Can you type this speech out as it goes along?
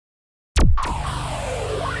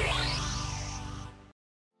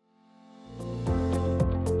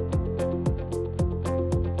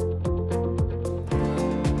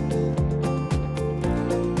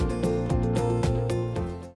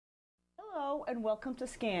Hello and welcome to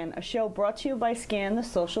SCAN, a show brought to you by SCAN, the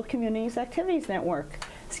Social Communities Activities Network.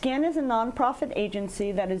 SCAN is a nonprofit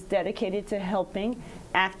agency that is dedicated to helping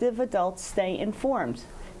active adults stay informed,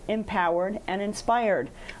 empowered, and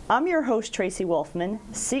inspired. I'm your host, Tracy Wolfman,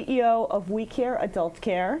 CEO of We Care Adult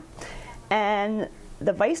Care, and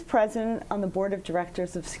the Vice President on the Board of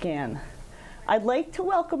Directors of SCAN. I'd like to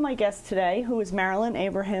welcome my guest today, who is Marilyn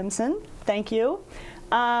Abrahamson. Thank you.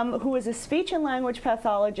 Who is a speech and language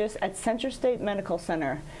pathologist at CentraState Medical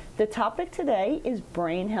Center. The topic today is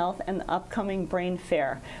brain health and the upcoming brain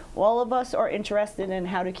fair. All of us are interested in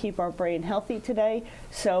how to keep our brain healthy today,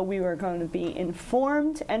 so we were going to be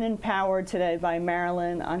informed and empowered today by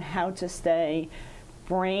Marilyn on how to stay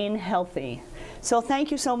brain healthy. So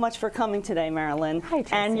thank you so much for coming today, Marilyn. Hi,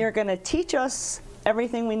 Tracy. And you're going to teach us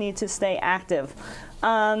everything we need to stay active.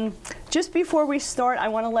 Just before we start, I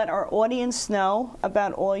want to let our audience know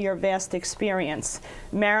about all your vast experience.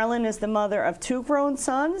 Marilyn is the mother of 2 grown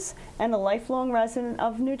sons and a lifelong resident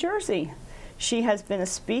of New Jersey. She has been a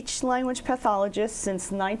speech language pathologist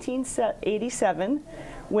since 1987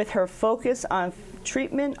 with her focus on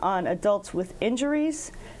treatment on adults with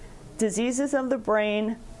injuries, diseases of the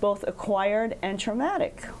brain, both acquired and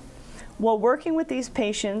traumatic. While working with these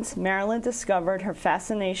patients, Marilyn discovered her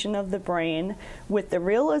fascination of the brain with the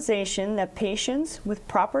realization that patients with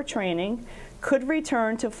proper training could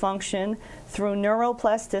return to function through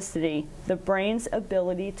neuroplasticity, the brain's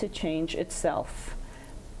ability to change itself.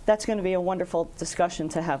 That's going to be a wonderful discussion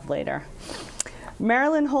to have later.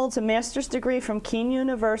 Marilyn holds a master's degree from Keene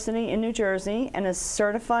University in New Jersey and is a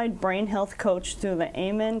certified brain health coach through the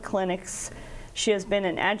Amen Clinics. She has been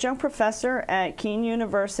an adjunct professor at Keene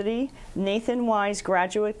University, Nathan Wise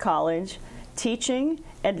Graduate College, teaching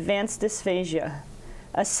advanced dysphagia,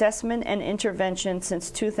 assessment and intervention since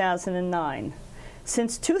 2009.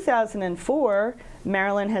 Since 2004,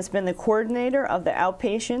 Marilyn has been the coordinator of the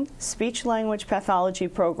outpatient speech-language pathology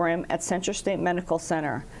program at CentraState Medical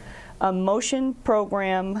Center, a motion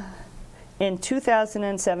program in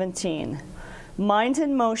 2017. Minds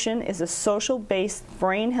in Motion is a social-based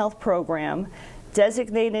brain health program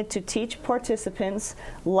designated to teach participants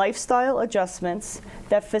lifestyle adjustments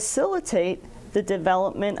that facilitate the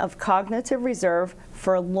development of cognitive reserve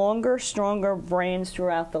for longer, stronger brains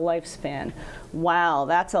throughout the lifespan. Wow,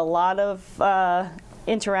 that's a lot of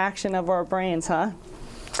interaction of our brains, huh?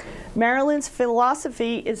 Marilyn's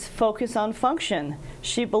philosophy is focus on function.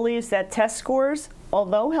 She believes that test scores,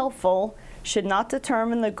 although helpful, should not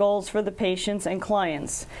determine the goals for the patients and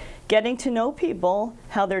clients. Getting to know people,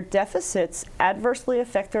 how their deficits adversely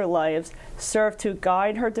affect their lives, serve to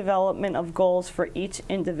guide her development of goals for each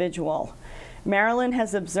individual. Marilyn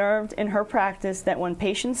has observed in her practice that when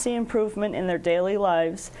patients see improvement in their daily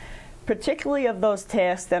lives, particularly of those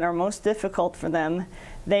tasks that are most difficult for them,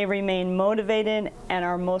 they remain motivated and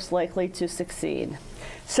are most likely to succeed.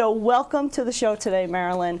 So welcome to the show today,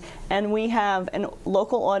 Marilyn, and we have a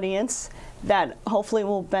local audience that hopefully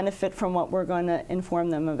will benefit from what we're going to inform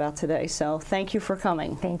them about today. So thank you for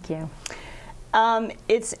coming. Thank you.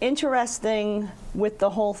 It's interesting with the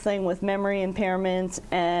whole thing with memory impairment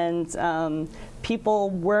and people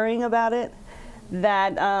worrying about it,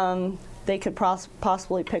 that they could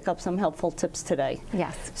possibly pick up some helpful tips today.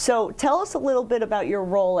 Yes. So tell us a little bit about your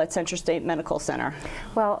role at CentraState Medical Center.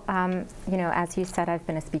 Well, you know, as you said, I've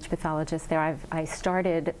been a speech pathologist there. I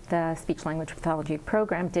started the speech language pathology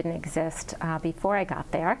program, didn't exist before I got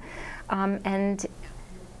there. And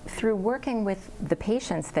through working with the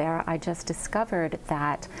patients there, I just discovered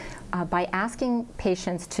that by asking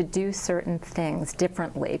patients to do certain things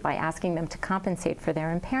differently, by asking them to compensate for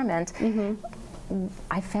their impairment,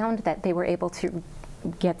 I found that they were able to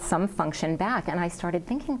get some function back, and I started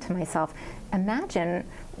thinking to myself, imagine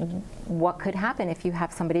what could happen if you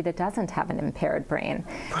have somebody that doesn't have an impaired brain.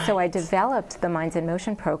 Right. So I developed the Minds in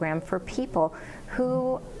Motion program for people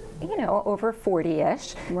who, you know, over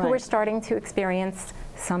 40-ish, right, who were starting to experience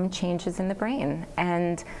some changes in the brain.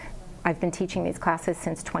 And I've been teaching these classes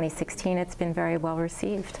since 2016. It's been very well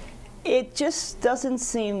received. It just doesn't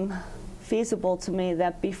seem feasible to me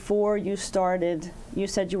that before you started, you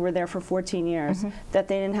said you were there for 14 years, that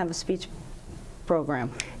they didn't have a speech program.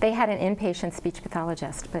 They had an inpatient speech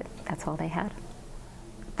pathologist, but that's all they had.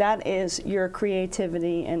 That is your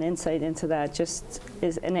creativity and insight into that just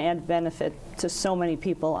is an added benefit to so many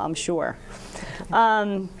people, I'm sure.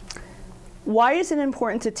 Why is it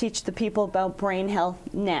important to teach the people about brain health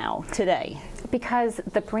now, today? Because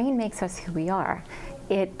the brain makes us who we are.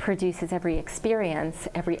 It produces every experience,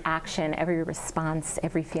 every action, every response,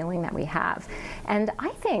 every feeling that we have. And I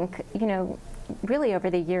think, you know, really over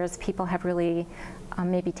the years, people have really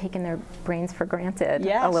maybe taken their brains for granted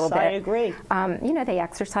yes, a little bit. I agree. You know, they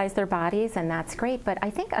exercise their bodies, and that's great, but I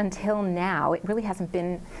think until now, it really hasn't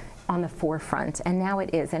been on the forefront, and now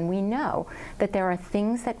it is. And we know that there are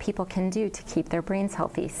things that people can do to keep their brains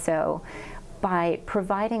healthy. So by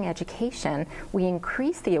providing education, we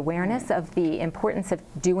increase the awareness of the importance of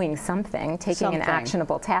doing something, taking an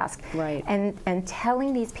actionable task, right. and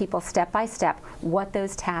telling these people step by step what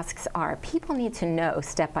those tasks are. People need to know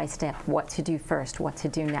step by step what to do first, what to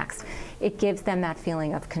do next. It gives them that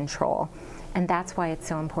feeling of control, and that's why it's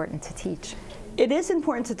so important to teach. It is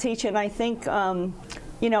important to teach, and I think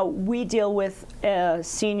you know, we deal with a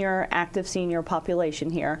active senior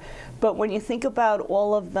population here, but when you think about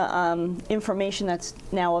all of the information that's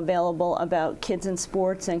now available about kids in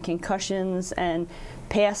sports and concussions and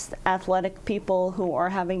past athletic people who are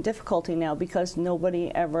having difficulty now because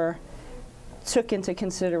nobody ever took into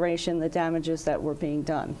consideration the damages that were being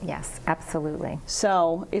done. Yes, absolutely.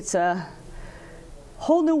 So it's a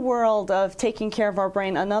whole new world of taking care of our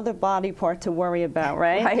brain, another body part to worry about,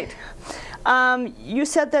 right? Right. You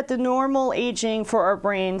said that the normal aging for our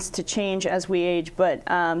brains to change as we age, but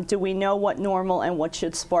do we know what normal and what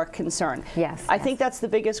should spark concern? Yes. I think that's the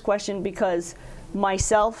biggest question, because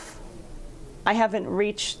myself, I haven't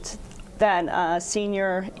reached that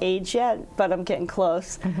senior age yet, but I'm getting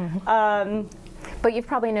close. Mm-hmm. But you've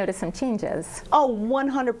probably noticed some changes. Oh,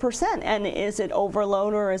 100%. And is it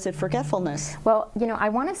overload or is it forgetfulness? Well, you know, I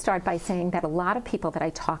want to start by saying that a lot of people that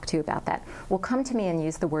I talk to about that will come to me and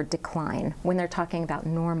use the word decline when they're talking about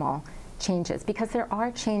normal changes, because there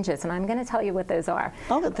are changes, and I'm going to tell you what those are.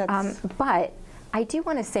 Oh, that's... but I do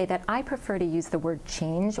want to say that I prefer to use the word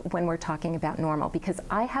change when we're talking about normal, because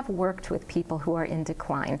I have worked with people who are in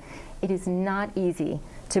decline. It is not easy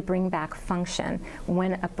to bring back function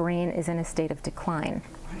when a brain is in a state of decline.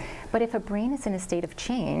 But if a brain is in a state of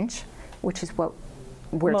change, which is what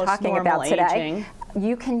we're talking about today,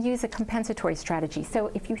 you can use a compensatory strategy.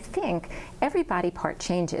 So if you think every body part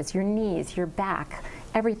changes, your knees, your back,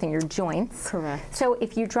 everything, your joints. Correct. So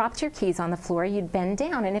if you dropped your keys on the floor, you'd bend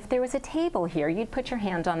down, and if there was a table here, you'd put your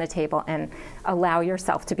hand on the table and allow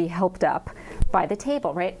yourself to be helped up by the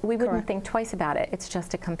table, right? We wouldn't think twice about it. It's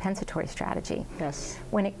just a compensatory strategy. Yes.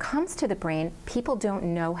 When it comes to the brain, people don't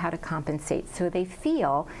know how to compensate, so they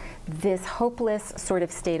feel this hopeless sort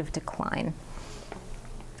of state of decline.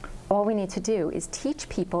 All we need to do is teach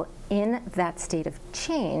people in that state of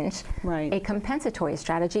change a compensatory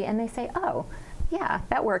strategy, and they say, oh, yeah,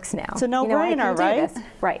 that works now. It's a no-brainer, right?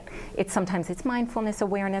 Right. Sometimes it's mindfulness,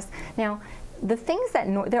 awareness. Now, the things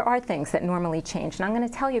that there are things that normally change, and I'm going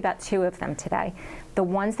to tell you about two of them today, the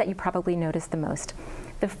ones that you probably notice the most.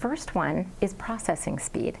 The first one is processing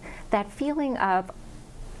speed. That feeling of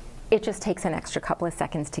it just takes an extra couple of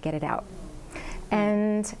seconds to get it out.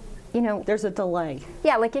 And you know, there's a delay.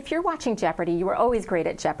 Yeah, like if you're watching Jeopardy, you were always great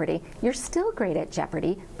at Jeopardy. You're still great at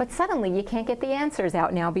Jeopardy, but suddenly you can't get the answers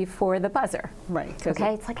out now before the buzzer. Right.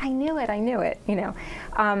 Okay, it's like, I knew it, you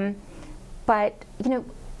know. But, you know,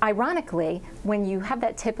 ironically, when you have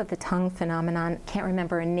that tip of the tongue phenomenon, can't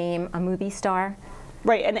remember a name, a movie star.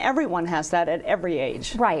 Right, and everyone has that at every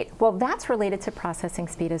age. Right, well, that's related to processing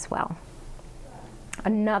speed as well.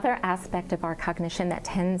 Another aspect of our cognition that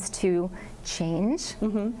tends to change,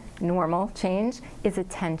 normal change, is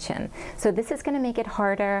attention. So this is going to make it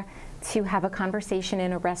harder to have a conversation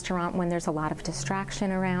in a restaurant when there's a lot of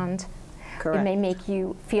distraction around. Correct. It may make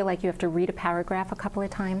you feel like you have to read a paragraph a couple of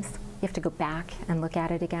times. You have to go back and look at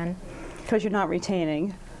it again. Because you're not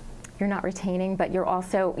retaining. You're not retaining, but you're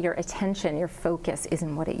also, your attention, your focus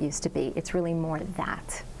isn't what it used to be. It's really more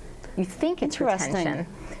that. You think it's retention,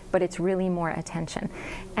 but it's really more attention.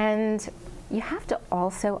 And you have to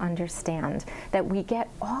also understand that we get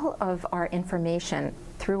all of our information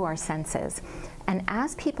through our senses. And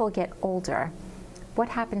as people get older, what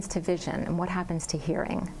happens to vision and what happens to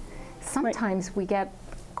hearing? Sometimes we get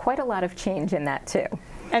quite a lot of change in that too.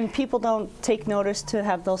 And people don't take notice to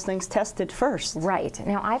have those things tested first. Right.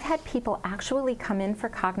 Now, I've had people actually come in for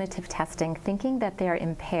cognitive testing thinking that they're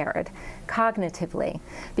impaired cognitively,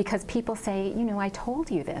 because people say, you know, I told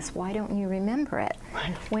you this, why don't you remember it?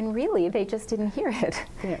 Right. When really they just didn't hear it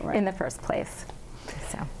in the first place.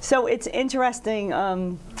 So it's interesting,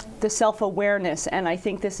 the self-awareness, and I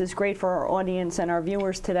think this is great for our audience and our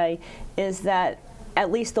viewers today, is that at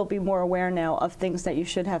least they'll be more aware now of things that you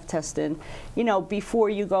should have tested, you know, before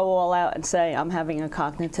you go all out and say, I'm having a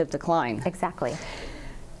cognitive decline. Exactly.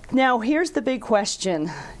 Now, here's the big question.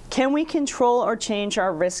 Can we control or change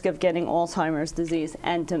our risk of getting Alzheimer's disease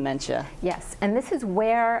and dementia? Yes, and this is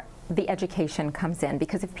where the education comes in,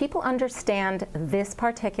 because if people understand this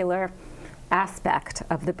particular aspect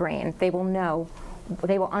of the brain, they will know,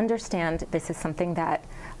 they will understand this is something that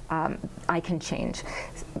I can change.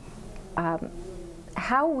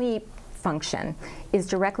 How we function is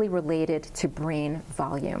directly related to brain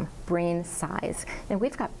volume, brain size. And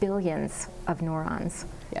we've got billions of neurons,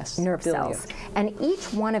 nerve cells, and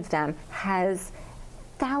each one of them has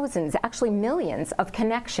thousands, actually millions of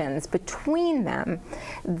connections between them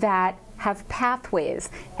that have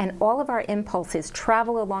pathways, and all of our impulses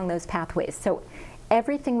travel along those pathways. So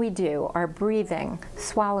everything we do, our breathing,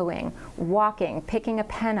 swallowing, walking, picking a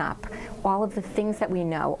pen up, all of the things that we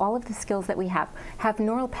know, all of the skills that we have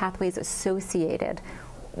neural pathways associated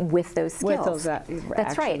with those skills. With those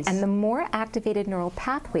That's right. And the more activated neural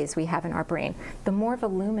pathways we have in our brain, the more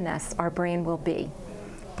voluminous our brain will be.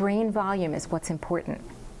 Brain volume is what's important.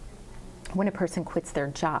 When a person quits their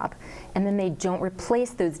job and then they don't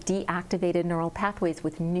replace those deactivated neural pathways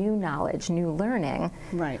with new knowledge, new learning,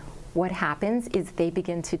 what happens is they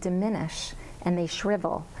begin to diminish and they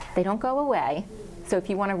shrivel. They don't go away. So if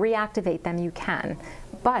you want to reactivate them, you can.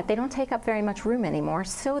 But they don't take up very much room anymore,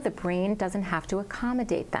 so the brain doesn't have to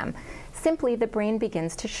accommodate them. Simply, the brain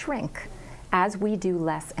begins to shrink as we do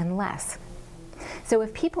less and less. So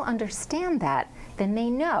if people understand that, then they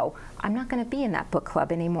know, I'm not going to be in that book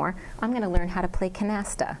club anymore. I'm going to learn how to play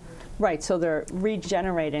canasta. Right, so they're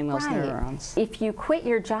regenerating those neurons. If you quit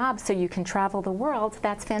your job so you can travel the world,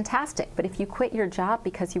 that's fantastic. But if you quit your job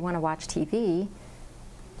because you want to watch TV,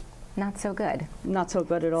 not so good. Not so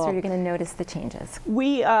good at all. So you're going to notice the changes.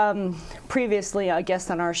 We, previously, a guest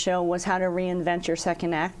on our show was How to Reinvent Your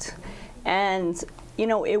Second Act. And, you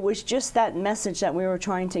know, it was just that message that we were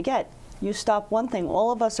trying to get. You stop one thing.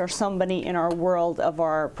 All of us are somebody in our world of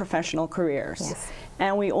our professional careers.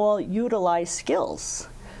 And we all utilize skills.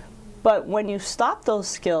 But when you stop those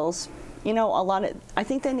skills, you know, I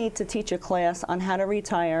think they need to teach a class on how to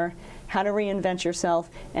retire, how to reinvent yourself,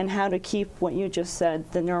 and how to keep what you just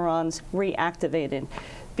said, the neurons reactivated.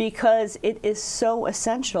 Because it is so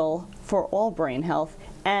essential for all brain health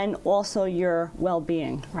and also your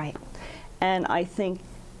well-being. Right. And I think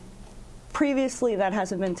previously that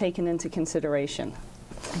hasn't been taken into consideration.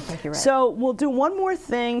 I think you're right. So we'll do one more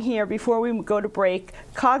thing here before we go to break,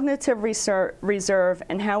 cognitive reserve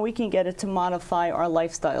and how we can get it to modify our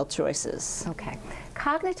lifestyle choices. Okay.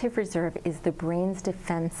 Cognitive reserve is the brain's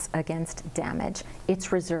defense against damage.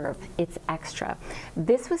 It's reserve. It's extra.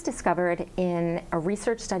 This was discovered in a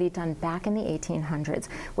research study done back in the 1800s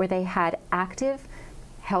where they had active,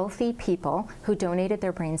 healthy people who donated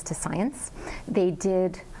their brains to science. They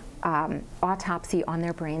did autopsy on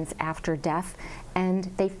their brains after death,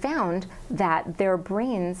 and they found that their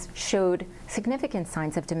brains showed significant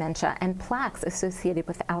signs of dementia and plaques associated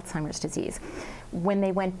with Alzheimer's disease. When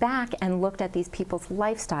they went back and looked at these people's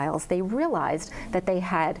lifestyles, they realized that they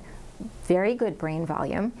had very good brain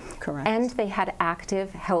volume, and they had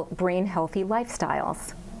active, brain healthy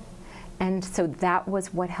lifestyles. And so that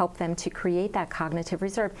was what helped them to create that cognitive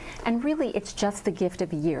reserve. And really, it's just the gift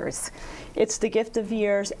of years. It's the gift of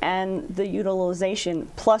years and the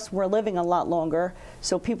utilization. Plus, we're living a lot longer,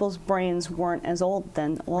 so people's brains weren't as old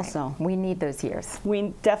then also. Right. We need those years.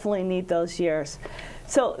 We definitely need those years.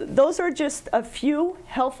 So those are just a few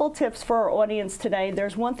helpful tips for our audience today.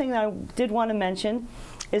 There's one thing that I did want to mention.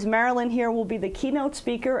 Is Marilyn here will be the keynote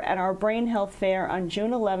speaker at our Brain Health Fair on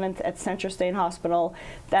June 11th at CentraState Hospital.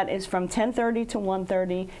 That is from 10:30 to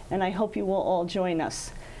 1:30, and I hope you will all join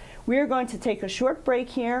us. We are going to take a short break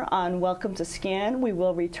here on Welcome to Scan. We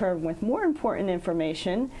will return with more important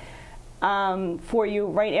information for you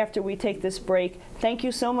right after we take this break. Thank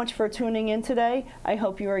you so much for tuning in today. I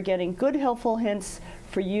hope you are getting good, helpful hints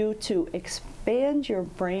for you to expand your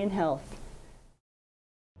brain health.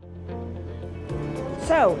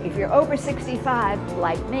 So, if you're over 65,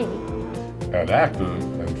 like me, and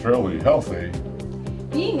active and fairly healthy,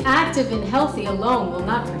 being active and healthy alone will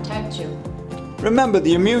not protect you. Remember,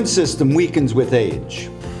 the immune system weakens with age.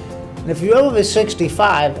 And if you're over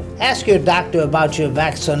 65, ask your doctor about your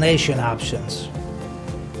vaccination options.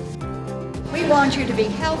 We want you to be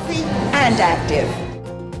healthy and active.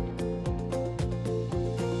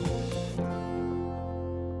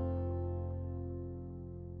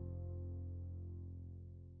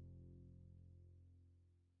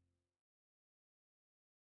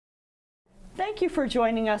 Thank you for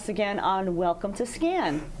joining us again on Welcome to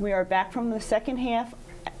Scan. We are back from the second half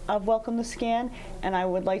of Welcome to Scan, and I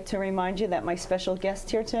would like to remind you that my special guest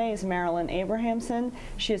here today is Marilyn Abrahamson.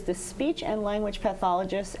 She is the speech and language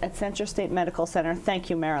pathologist at CentraState Medical Center. Thank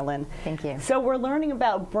you, Marilyn. Thank you. So we're learning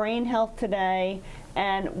about brain health today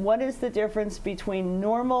and what is the difference between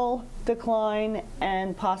normal decline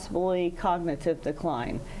and possibly cognitive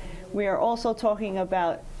decline. We are also talking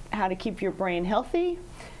about how to keep your brain healthy,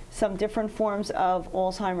 some different forms of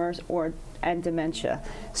Alzheimer's and dementia.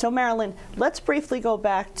 So Marilyn, let's briefly go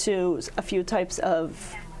back to a few types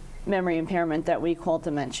of memory impairment that we call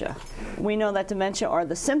dementia. We know that dementia are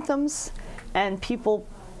the symptoms, and people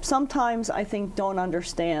sometimes, I think, don't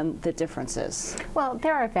understand the differences. Well,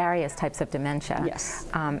 there are various types of dementia. Yes.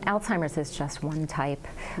 Alzheimer's is just one type.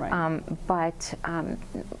 Right. But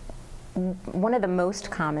one of the most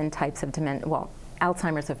common types of dementia, well,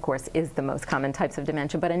 Alzheimer's, of course, is the most common types of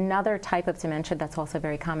dementia, but another type of dementia that's also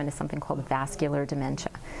very common is something called vascular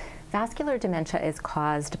dementia. Vascular dementia is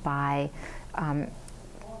caused by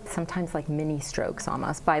sometimes like mini strokes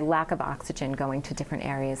almost, by lack of oxygen going to different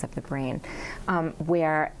areas of the brain,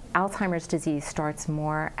 where Alzheimer's disease starts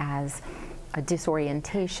more as a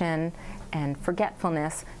disorientation and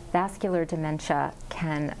forgetfulness. Vascular dementia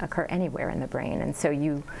can occur anywhere in the brain, and so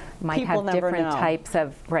you might have different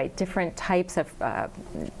types of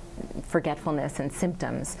forgetfulness and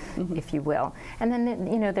symptoms, if you will. And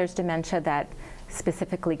then there's dementia that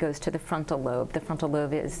specifically goes to the frontal lobe. The frontal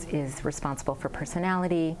lobe is responsible for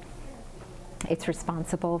personality. It's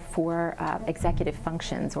responsible for executive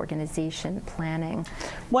functions, organization, planning.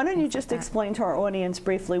 Why don't you just explain to our audience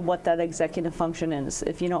briefly what that executive function is,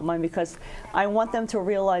 if you don't mind, because I want them to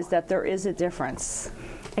realize that there is a difference.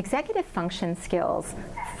 Executive function skills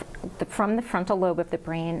from the frontal lobe of the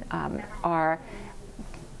brain are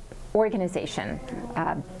organization,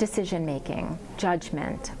 decision-making,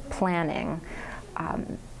 judgment, planning.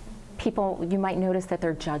 People, you might notice that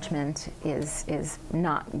their judgment is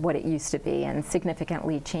not what it used to be and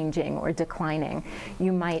significantly changing or declining.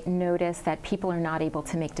 You might notice that people are not able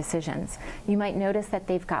to make decisions. You might notice that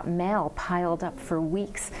they've got mail piled up for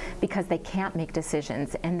weeks because they can't make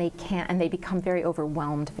decisions, and they become very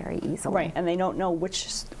overwhelmed very easily. Right, and they don't know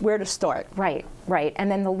where to start. Right, right. And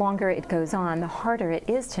then the longer it goes on, the harder it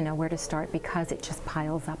is to know where to start because it just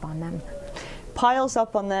piles up on them. Piles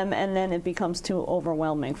up on them, and then it becomes too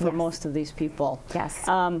overwhelming for most of these people. Yes.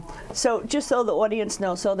 So just so the audience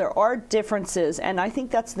knows, so there are differences, and I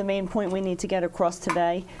think that's the main point we need to get across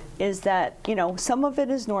today, is that, some of it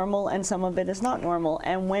is normal and some of it is not normal,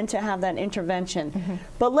 and when to have that intervention.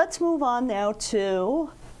 But let's move on now to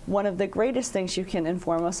one of the greatest things you can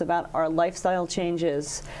inform us about, are lifestyle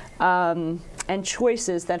changes and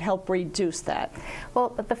choices that help reduce that. Well,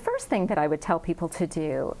 the first thing that I would tell people to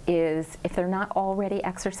do is, if they're not already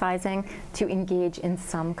exercising, to engage in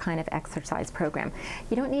some kind of exercise program.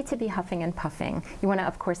 You don't need to be huffing and puffing. You want to,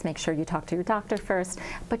 of course, make sure you talk to your doctor first,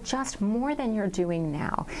 but just more than you're doing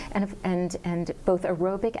now. And both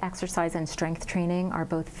aerobic exercise and strength training are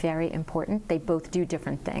both very important. They both do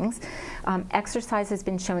different things. Exercise has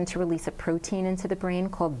been shown to release a protein into the brain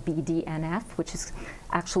called BDNF, which is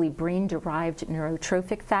actually brain-derived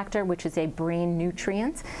neurotrophic factor, which is a brain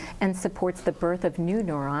nutrient and supports the birth of new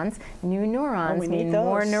neurons. New neurons mean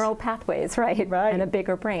more neural pathways, right? And a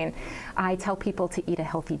bigger brain. I tell people to eat a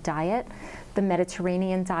healthy diet. The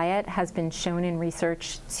Mediterranean diet has been shown in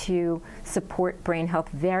research to support brain health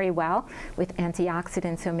very well with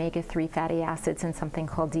antioxidants, omega-3 fatty acids, and something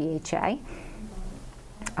called DHA.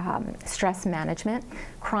 Stress management.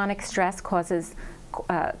 Chronic stress causes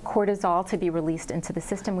cortisol to be released into the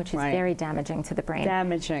system, which is very damaging to the brain.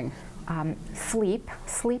 Damaging. Sleep.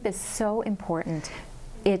 Sleep is so important.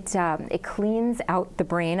 It cleans out the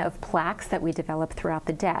brain of plaques that we develop throughout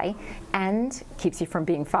the day and keeps you from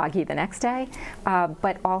being foggy the next day,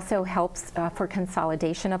 but also helps for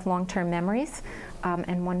consolidation of long-term memories.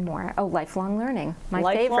 And one more. Oh, lifelong learning. My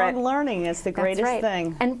favorite. Lifelong learning is the greatest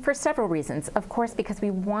thing. And for several reasons. Of course, because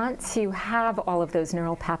we want to have all of those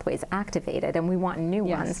neural pathways activated, and we want new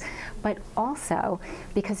ones. But also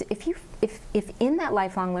because if in that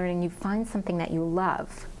lifelong learning you find something that you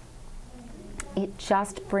love, it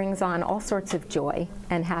just brings on all sorts of joy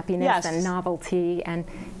and happiness and novelty, and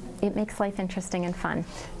it makes life interesting and fun.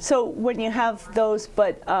 So when you have those,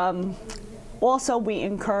 but also, we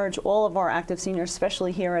encourage all of our active seniors,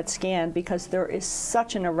 especially here at SCAN, because there is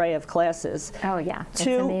such an array of classes. Oh yeah, it's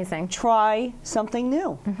amazing. To try something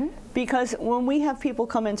new. Because when we have people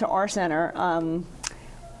come into our center,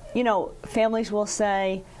 families will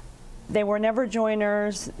say, they were never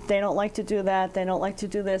joiners, they don't like to do that, they don't like to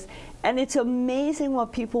do this. And it's amazing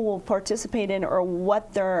what people will participate in or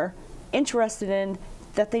what they're interested in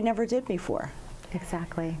that they never did before.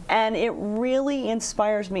 Exactly. And it really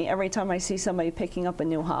inspires me every time I see somebody picking up a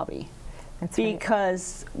new hobby. That's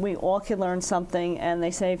because we all can learn something, and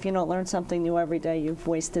they say if you don't learn something new every day, you've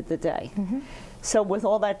wasted the day. So with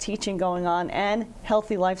all that teaching going on and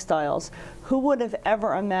healthy lifestyles, who would have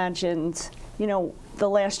ever imagined, you know, the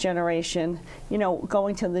last generation, you know,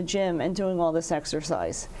 going to the gym and doing all this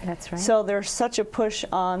exercise. That's right. So there's such a push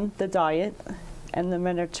on the diet and the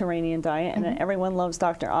Mediterranean diet, and everyone loves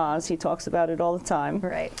Dr. Oz. He talks about it all the time.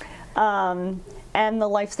 Right. And the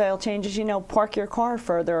lifestyle changes, you know, park your car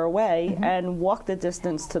further away and walk the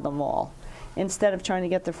distance to the mall instead of trying to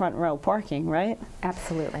get the front row parking, right?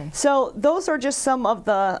 Absolutely. So those are just some of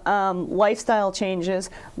the lifestyle changes.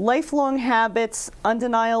 Lifelong habits,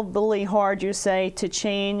 undeniably hard, you say, to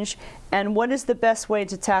change. And what is the best way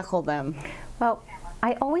to tackle them? Well,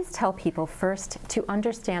 I always tell people first to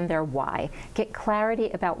understand their why. Get clarity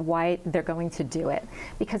about why they're going to do it.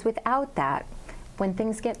 Because without that, when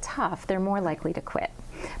things get tough, they're more likely to quit.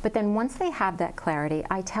 But then once they have that clarity,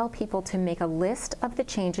 I tell people to make a list of the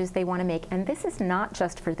changes they want to make. And this is not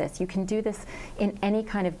just for this. You can do this in any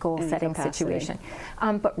kind of goal-setting situation.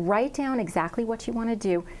 But write down exactly what you want to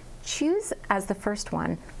do. Choose as the first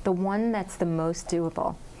one, the one that's the most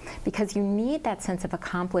doable. Because you need that sense of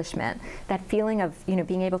accomplishment, that feeling of, you know,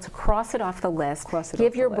 being able to cross it off the list,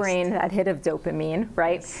 give your brain that hit of dopamine,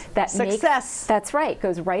 right? That success. That's right.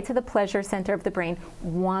 Goes right to the pleasure center of the brain.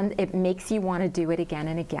 It makes you want to do it again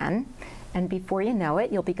and again. And before you know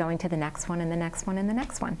it, you'll be going to the next one and the next one and the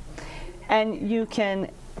next one. And you can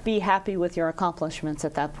be happy with your accomplishments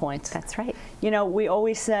at that point. That's right. You know, we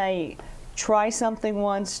always say, try something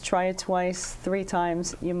once, try it twice, 3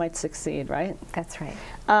 times, you might succeed, right? That's right.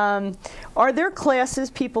 Are there classes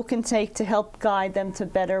people can take to help guide them to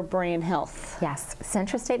better brain health? Yes.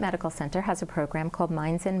 CentraState Medical Center has a program called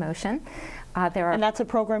Minds in Motion. And that's a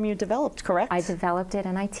program you developed, correct? I developed it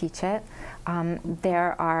and I teach it.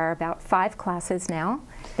 There are about 5 classes now.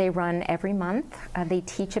 They run every month. They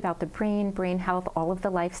teach about the brain health, all of the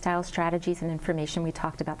lifestyle strategies and information we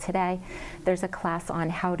talked about today. There's a class on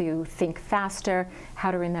how to think faster,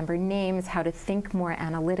 how to remember names, how to think more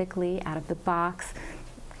analytically out of the box.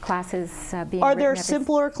 Classes being Are there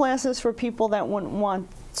simpler classes for people that wouldn't want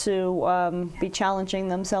to be challenging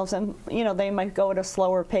themselves, and you know, they might go at a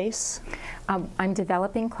slower pace? I'm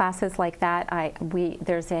developing classes like that.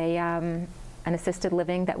 There's an assisted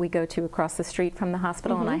living that we go to across the street from the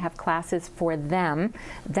hospital, and I have classes for them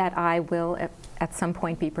that I will at some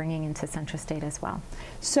point be bringing into CentraState as well.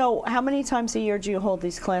 So how many times a year do you hold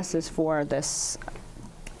these classes for this?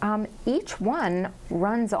 Each one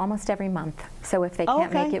runs almost every month. So if they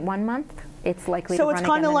can't make it one month, it's likely to run again the next month. So it's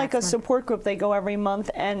kind of like a support group. They go every month.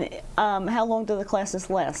 And how long do the classes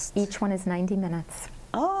last? Each one is 90 minutes.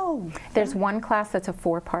 Oh. There's one class that's a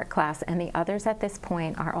 4-part class, and the others at this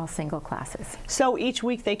point are all single classes. So each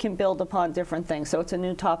week they can build upon different things. So it's a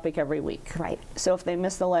new topic every week. Right. So if they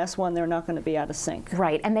miss the last one, they're not going to be out of sync.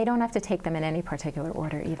 Right. And they don't have to take them in any particular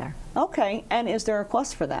order either. Okay. And is there a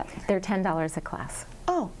cost for that? They're $10 a class.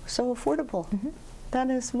 Oh, so affordable. That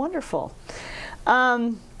is wonderful.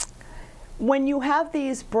 When you have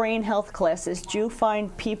these brain health classes, do you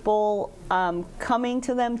find people coming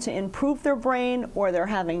to them to improve their brain, or they're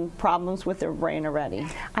having problems with their brain already?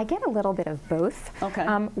 I get a little bit of both.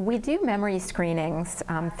 Okay. We do memory screenings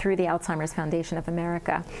through the Alzheimer's Foundation of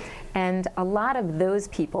America, and a lot of those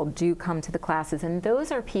people do come to the classes, and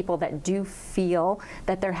those are people that do feel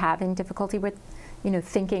that they're having difficulty with, you know,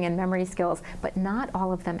 thinking and memory skills, but not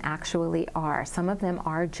all of them actually are. Some of them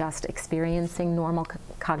are just experiencing normal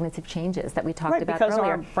cognitive changes that we talked about earlier. Because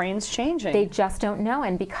our brain's changing. They just don't know,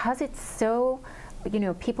 and because it's so, you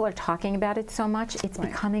know, people are talking about it so much, it's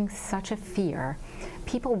becoming such a fear.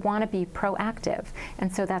 People want to be proactive,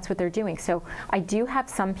 and so that's what they're doing. So I do have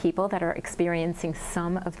some people that are experiencing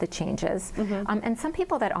some of the changes, and some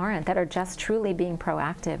people that aren't, that are just truly being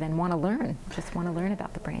proactive and want to learn, just want to learn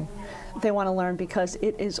about the brain. They want to learn because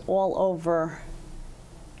it is all over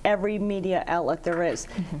every media outlet there is.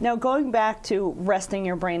 Now, going back to resting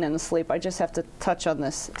your brain in the sleep, I just have to touch on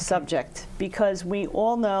this subject, because we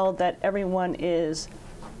all know that everyone is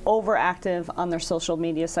overactive on their social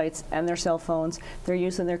media sites and their cell phones. They're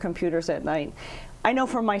using their computers at night. I know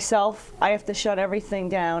for myself, I have to shut everything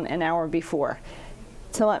down an hour before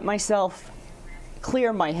to let myself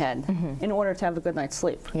clear my head in order to have a good night's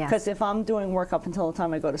sleep. Because if I'm doing work up until the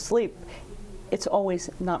time I go to sleep, it's always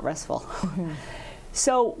not restful.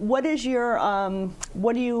 So what is your,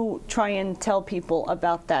 what do you try and tell people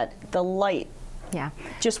about that, the light?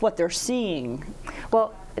 Just what they're seeing?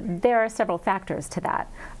 Well, there are several factors to that.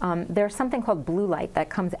 There's something called blue light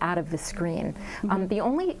that comes out of the screen. The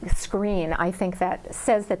only screen, I think, that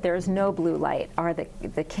says that there is no blue light are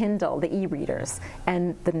the Kindle, the e-readers,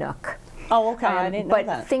 and the Nook. Oh, okay, I didn't know that.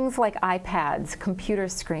 But things like iPads, computer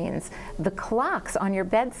screens, the clocks on your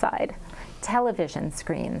bedside, television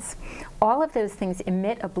screens. All of those things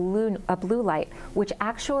emit a blue light, which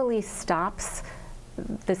actually stops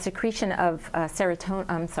the secretion of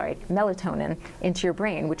melatonin into your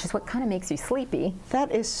brain, which is what kind of makes you sleepy.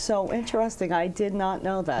 That is so interesting. I did not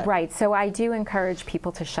know that. Right, so I do encourage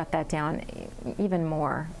people to shut that down even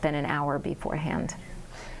more than an hour beforehand.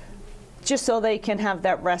 Just so they can have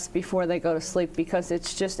that rest before they go to sleep, because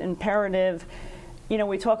it's just imperative. You know,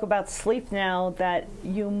 we talk about sleep now, that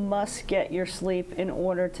you must get your sleep in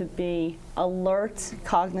order to be alert,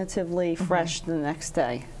 cognitively fresh the next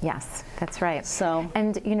day. Yes, that's right. So,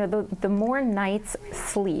 and you know, the more nights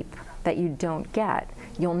sleep that you don't get,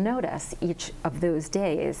 you'll notice each of those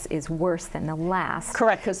days is worse than the last.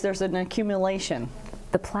 correct, because there's an accumulation.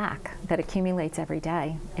 The plaque that accumulates every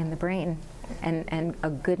day in the brain. And a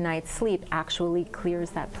good night's sleep actually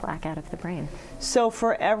clears that plaque out of the brain. So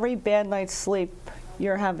for every bad night's sleep,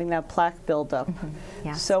 you're having that plaque buildup.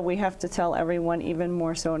 Yes. So we have to tell everyone even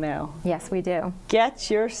more so now. Yes, we do.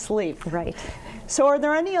 Get your sleep. Right. So are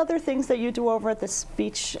there any other things that you do over at the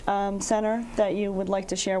speech center that you would like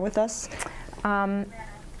to share with us?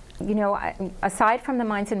 You know, aside from the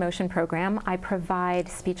Minds in Motion program, I provide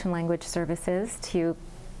speech and language services to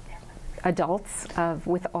adults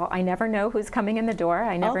with all. I never know who's coming in the door.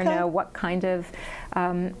 I never know what kind of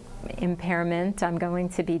impairment I'm going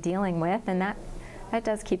to be dealing with, and that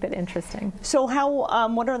does keep it interesting. So how,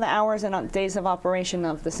 what are the hours and days of operation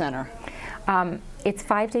of the center? It's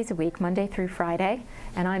 5 days a week, Monday through Friday,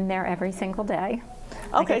 and I'm there every single day.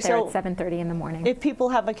 Okay, I get there so at 7:30 in the morning. If people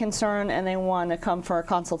have a concern and they want to come for a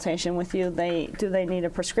consultation with you, do they need a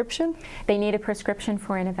prescription? They need a prescription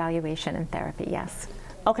for an evaluation and therapy, yes.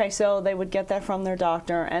 Okay, so they would get that from their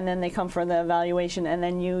doctor, and then they come for the evaluation, and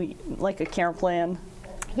then you, like a care plan?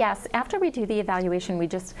 Yes, after we do the evaluation,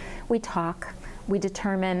 we talk, we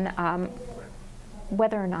determine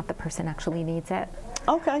whether or not the person actually needs it.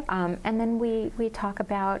 Okay. And then we talk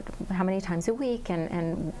about how many times a week,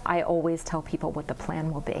 and I always tell people what the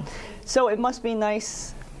plan will be. So it must be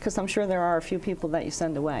nice, because I'm sure there are a few people that you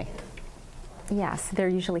send away. Yes, they're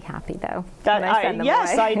usually happy though.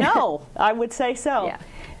 Yes, I know. I would say so. Yeah.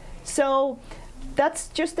 So that's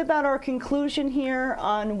just about our conclusion here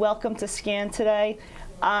on Welcome to SCAN today.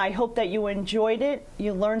 I hope that you enjoyed it.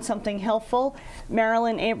 You learned something helpful.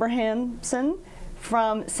 Marilyn Abrahamson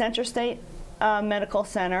from CentraState Medical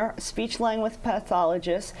Center, speech language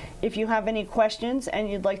pathologist. If you have any questions and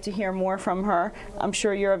you'd like to hear more from her, I'm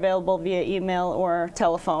sure you're available via email or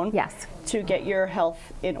telephone. Yes. To get your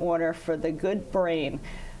health in order for the good brain.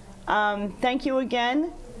 Thank you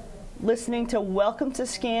again, listening to Welcome to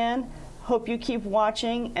SCAN. Hope you keep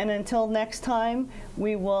watching, and until next time,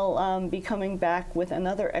 we will be coming back with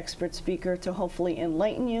another expert speaker to hopefully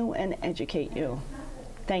enlighten you and educate you.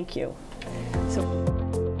 Thank you. So.